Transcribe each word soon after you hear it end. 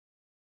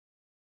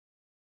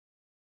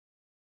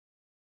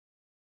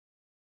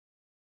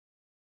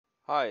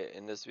Hi,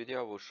 in this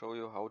video I will show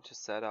you how to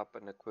set up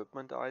an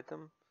equipment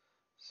item.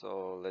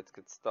 So let's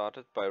get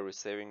started by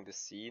resaving the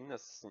scene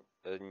as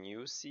a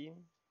new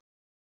scene.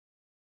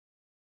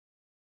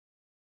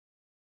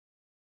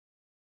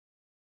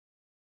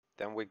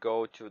 Then we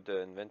go to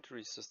the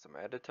inventory system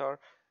editor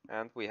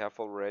and we have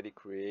already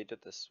created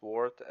a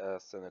sword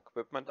as an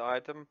equipment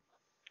item,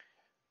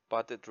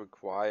 but it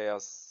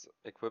requires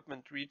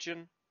equipment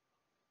region.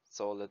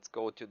 So let's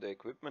go to the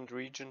equipment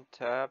region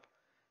tab,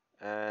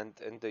 and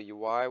in the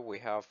UI we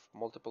have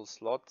multiple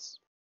slots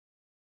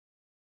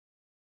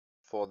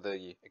for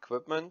the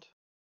equipment.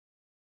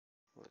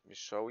 Let me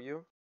show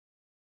you.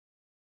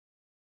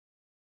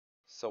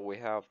 So we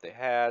have the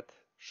head,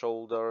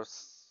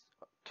 shoulders,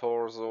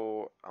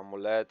 torso,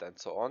 amulet, and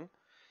so on.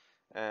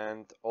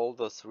 And all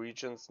those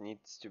regions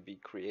needs to be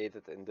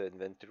created in the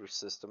inventory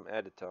system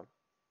editor.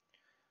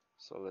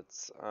 So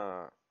let's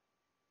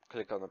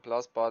click on the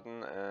plus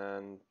button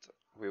and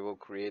we will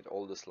create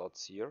all the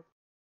slots here.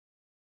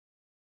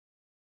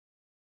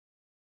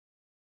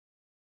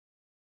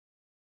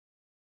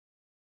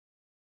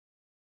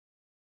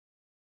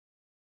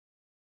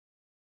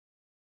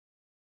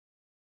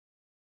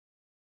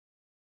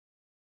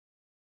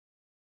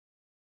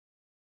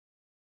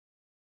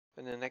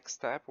 In the next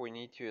step we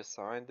need to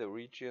assign the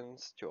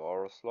regions to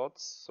our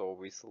slots. So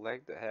we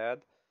select the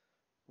head,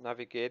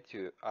 navigate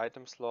to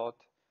item slot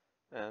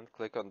and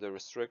click on the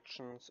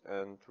restrictions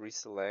and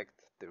reselect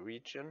the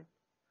region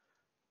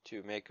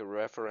to make a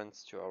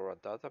reference to our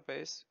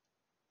database,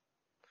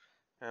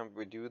 and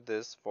we do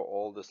this for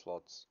all the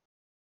slots.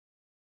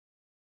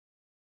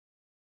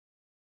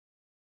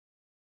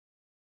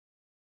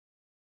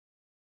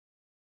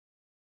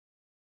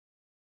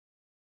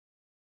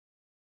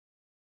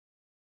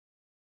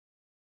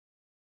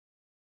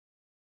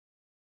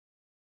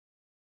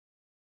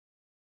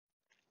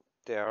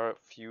 There are a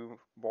few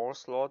more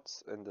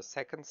slots in the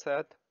second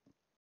set.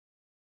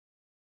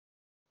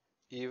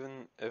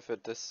 Even if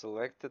it is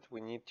selected,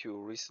 we need to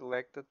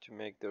reselect it to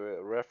make the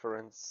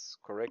reference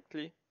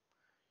correctly,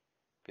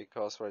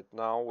 because right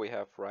now we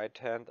have right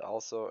hand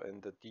also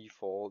in the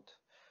default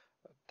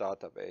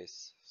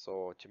database.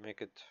 So to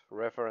make it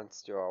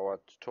reference to our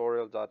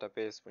tutorial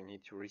database, we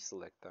need to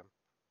reselect them.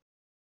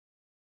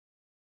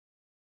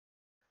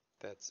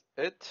 That's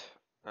it.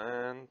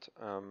 And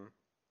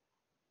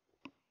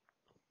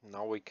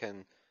now we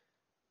can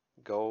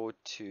go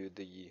to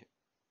the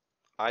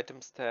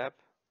Items tab,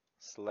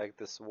 select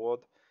the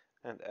sword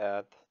and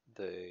add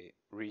the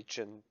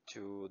region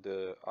to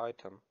the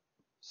item.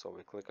 So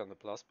we click on the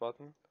plus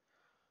button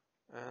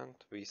and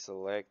we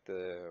select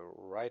the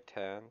right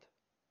hand.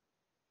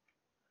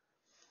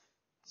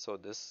 So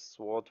this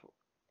sword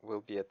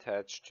will be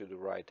attached to the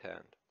right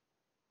hand.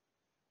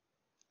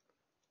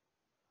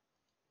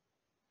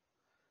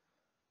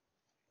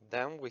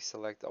 Then we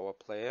select our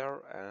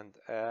player and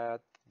add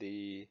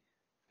the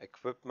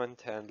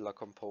equipment handler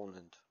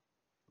component.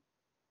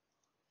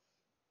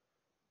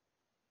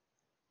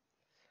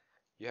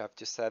 You have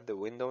to set the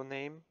window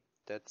name.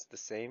 That's the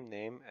same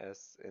name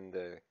as in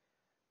the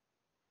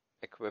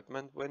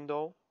equipment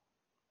window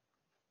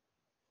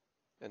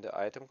in the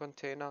item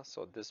container,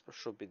 so this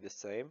should be the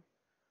same.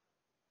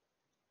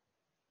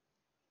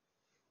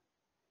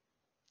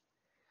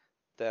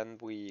 Then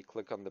we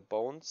click on the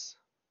bones,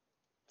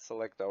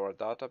 select our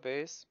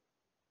database,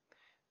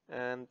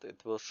 and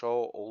it will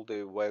show all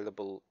the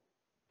available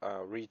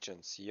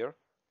regions here.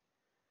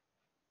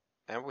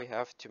 And we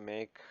have to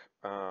make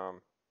a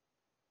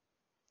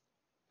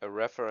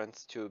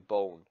reference to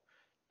bone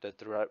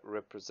that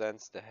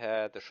represents the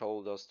head, the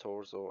shoulders,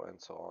 torso,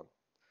 and so on.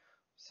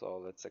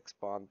 So let's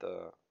expand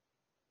the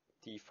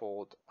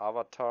default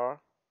avatar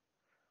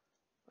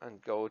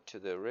and go to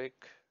the rig.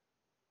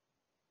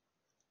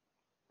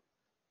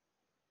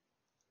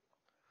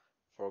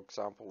 For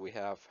example, we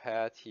have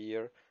head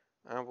here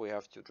and we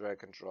have to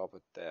drag and drop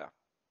it there.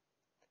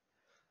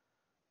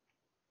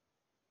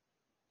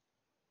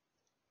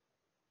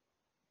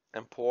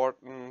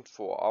 Important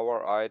for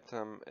our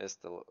item is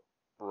the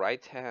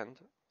right hand,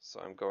 so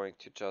I'm going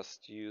to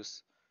just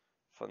use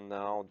for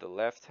now the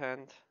left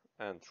hand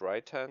and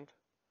right hand.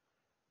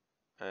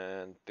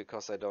 And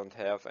because I don't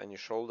have any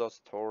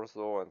shoulders,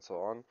 torso and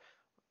so on,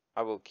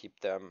 I will keep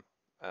them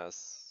as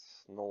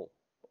null.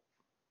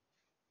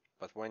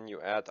 But when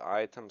you add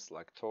items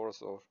like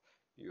torso,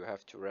 you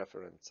have to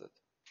reference it.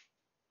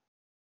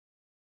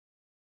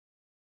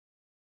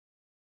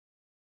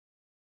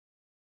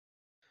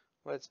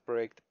 Let's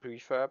break the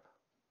prefab.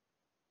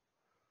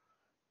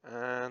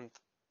 And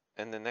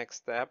in the next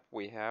step,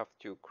 we have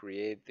to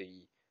create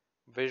the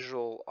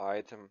visual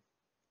item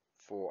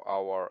for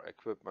our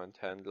equipment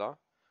handler.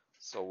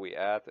 So we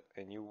add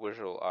a new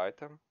visual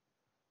item.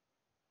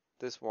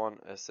 This one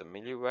is a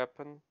melee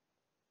weapon.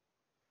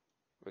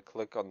 We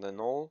click on the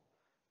null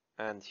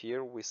and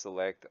here we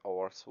select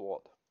our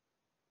sword.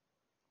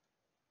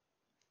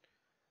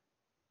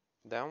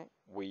 Then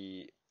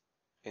we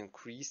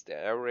increase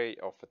the array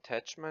of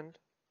attachment.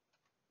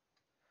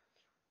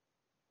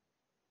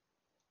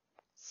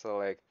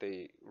 Select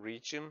the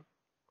region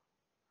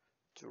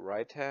to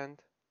right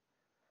hand.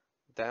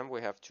 Then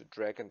we have to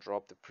drag and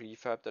drop the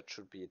prefab that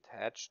should be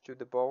attached to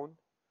the bone.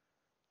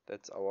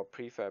 That's our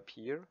prefab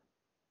here.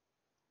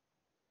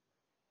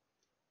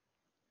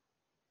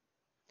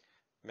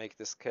 Make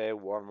the scale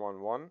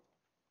 1:1:1.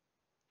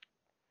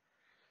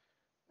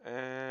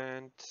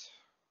 And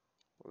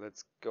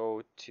let's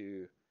go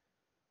to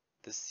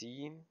the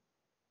scene.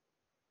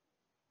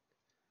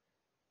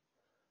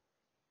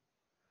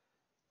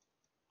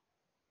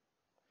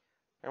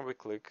 And we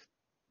click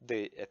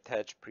the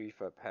attach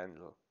prefab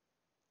handle.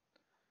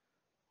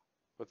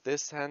 With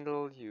this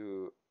handle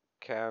you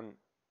can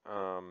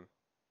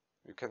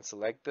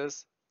select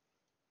this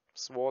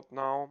sword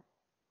now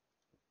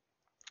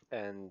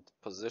and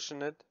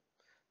position it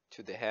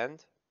to the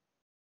hand.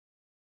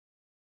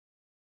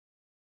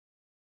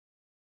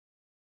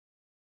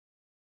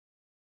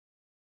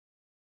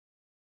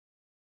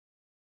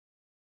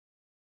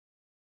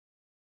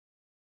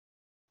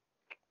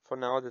 For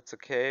now that's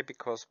okay,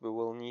 because we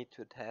will need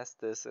to test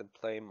this in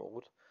play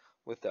mode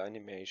with the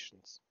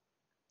animations.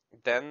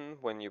 Then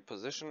when you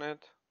position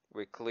it,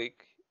 we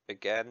click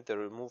again the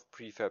remove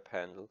prefab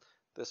handle.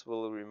 This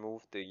will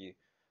remove the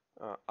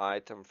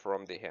item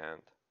from the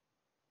hand,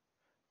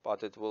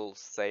 but it will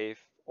save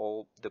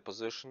all the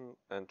position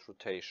and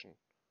rotation.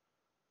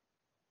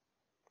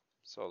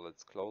 So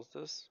let's close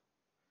this,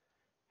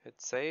 hit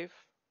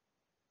save,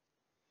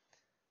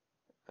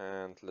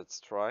 and let's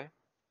try.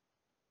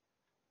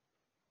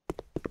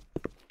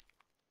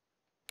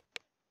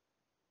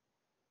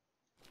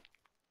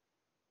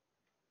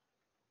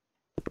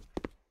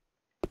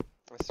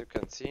 As you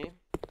can see,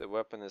 the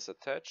weapon is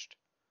attached,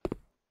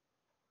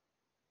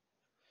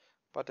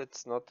 but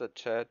it's not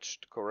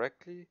attached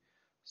correctly.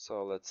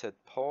 So let's hit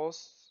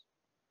pause.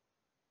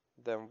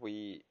 Then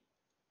we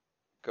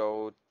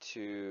go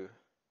to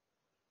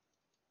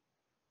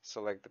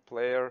select the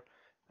player,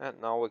 and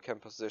now we can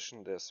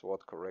position the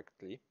sword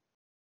correctly.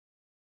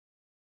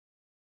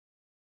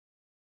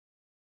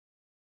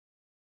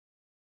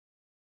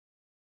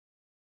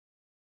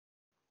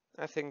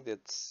 I think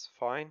that's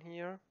fine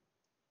here.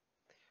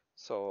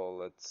 So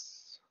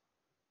let's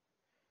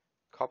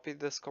copy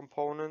this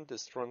component,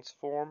 this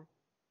transform,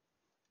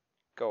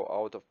 go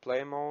out of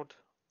play mode.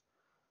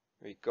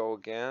 We go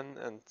again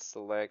and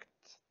select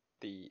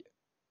the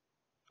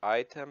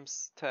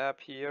items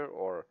tab here,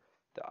 or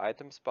the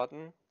items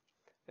button.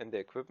 In the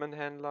equipment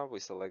handler we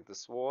select the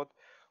sword,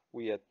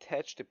 we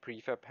attach the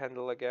prefab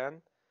handle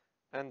again,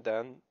 and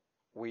then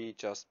we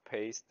just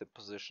paste the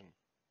position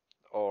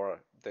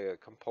or the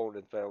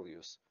component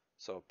values.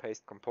 So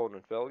paste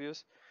component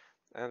values,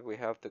 and we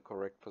have the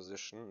correct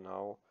position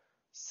now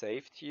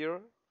saved here,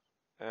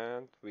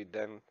 and we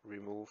then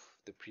remove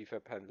the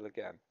prefab handle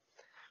again.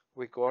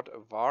 We got a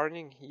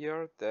warning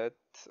here that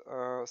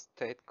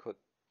state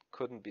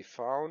couldn't be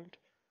found.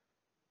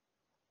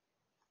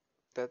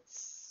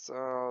 That's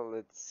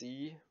let's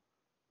see.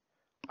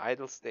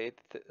 Idle state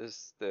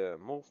is the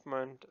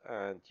movement,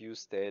 and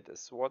use state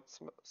is sword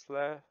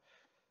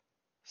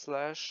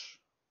slash.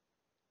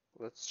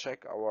 Let's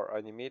check our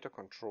animator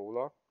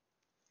controller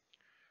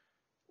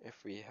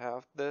if we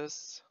have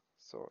this.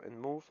 So in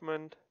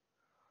movement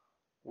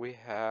we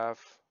have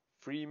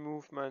free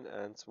movement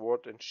and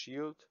sword and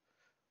shield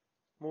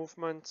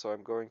movement. So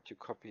I'm going to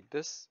copy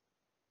this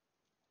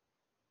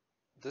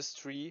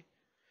tree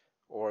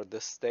or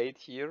this state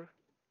here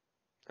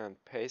and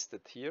paste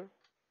it here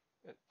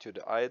to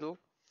the idle.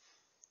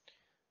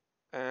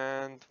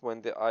 And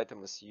when the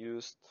item is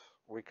used,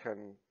 we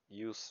can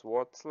use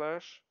sword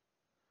slash.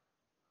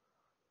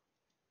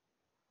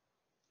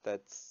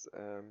 That's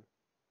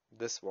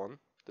this one,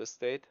 this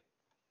state.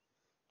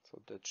 So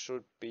that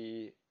should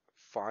be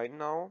fine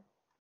now.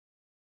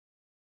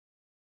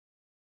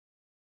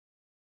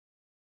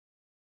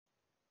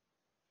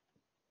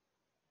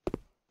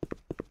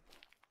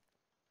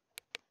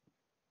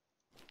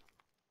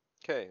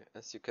 Okay,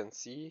 as you can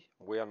see,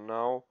 we are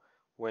now,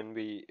 when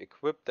we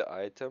equip the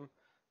item,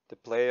 the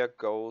player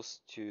goes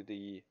to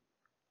the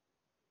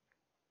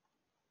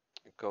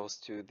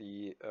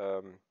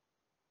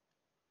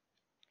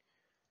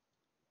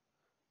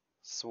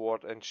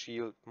sword and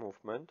shield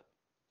movement.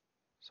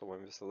 So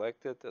when we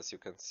select it, as you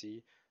can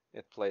see,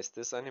 it plays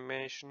this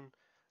animation,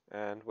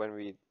 and when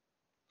we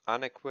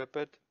unequip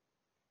it,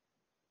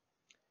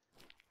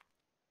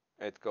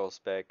 it goes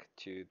back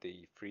to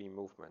the free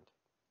movement.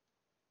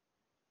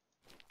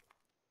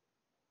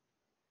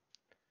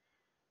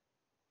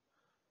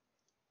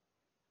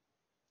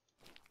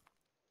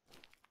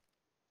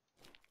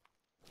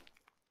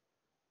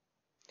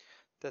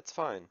 That's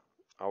fine.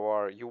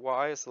 Our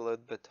UI is a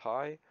little bit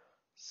high,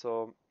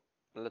 so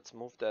let's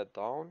move that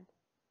down.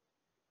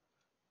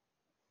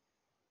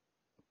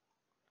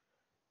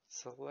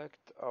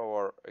 Select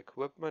our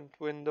equipment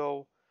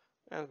window,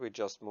 and we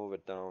just move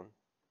it down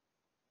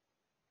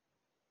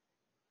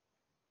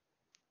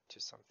to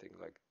something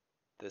like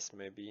this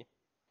maybe.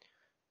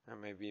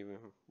 And maybe we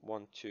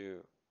want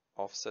to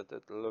offset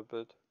it a little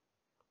bit.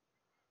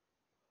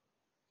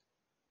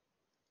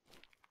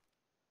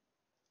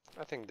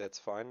 I think that's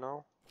fine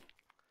now.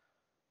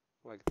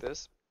 like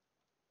this.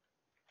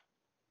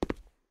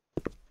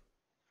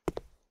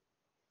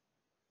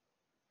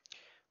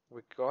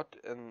 We got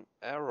an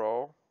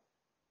error.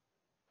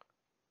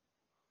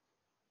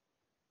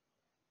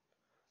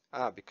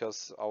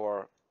 Because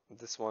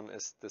this one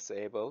is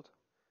disabled.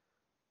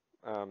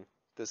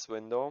 This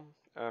window.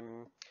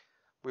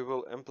 We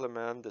will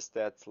implement the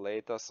stats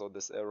later, so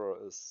this error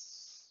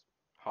is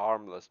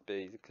harmless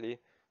basically.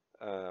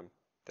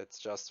 That's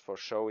just for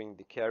showing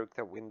the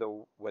character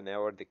window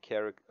whenever the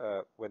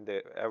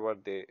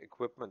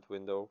equipment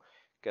window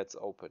gets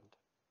opened.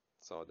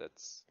 So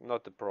that's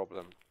not a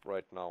problem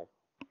right now.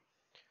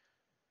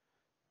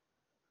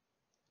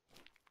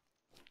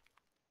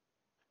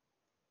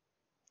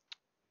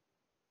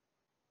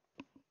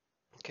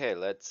 Okay,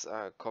 let's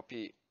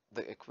copy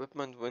the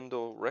equipment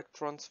window rect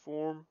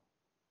transform.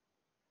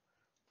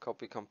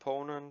 Copy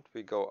component,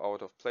 we go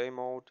out of play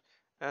mode,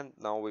 and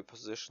now we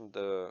position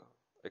the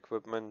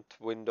equipment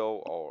window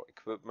or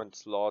equipment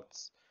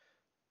slots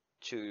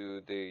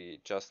to the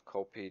just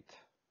copied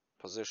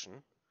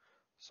position.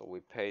 So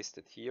we paste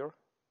it here,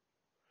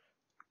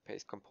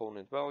 paste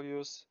component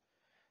values,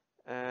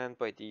 and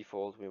by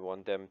default we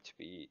want them to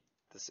be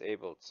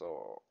disabled,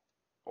 so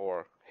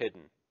or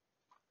hidden.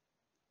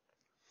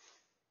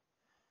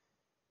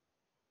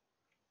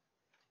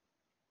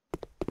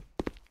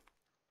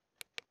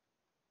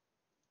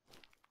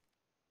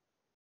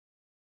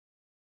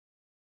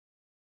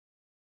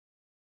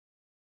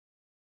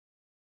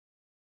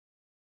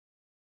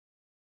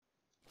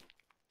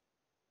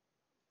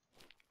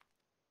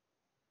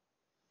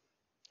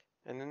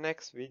 In the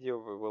next video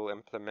we will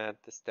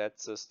implement the stat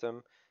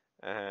system,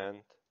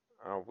 and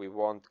we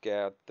won't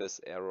get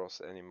these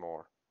errors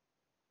anymore.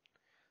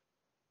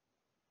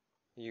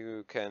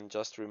 You can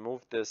just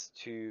remove this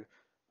two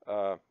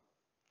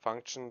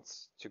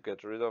functions to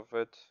get rid of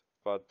it,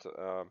 but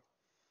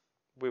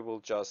we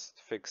will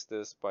just fix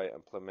this by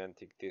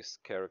implementing this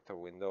character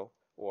window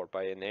or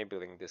by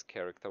enabling this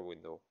character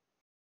window.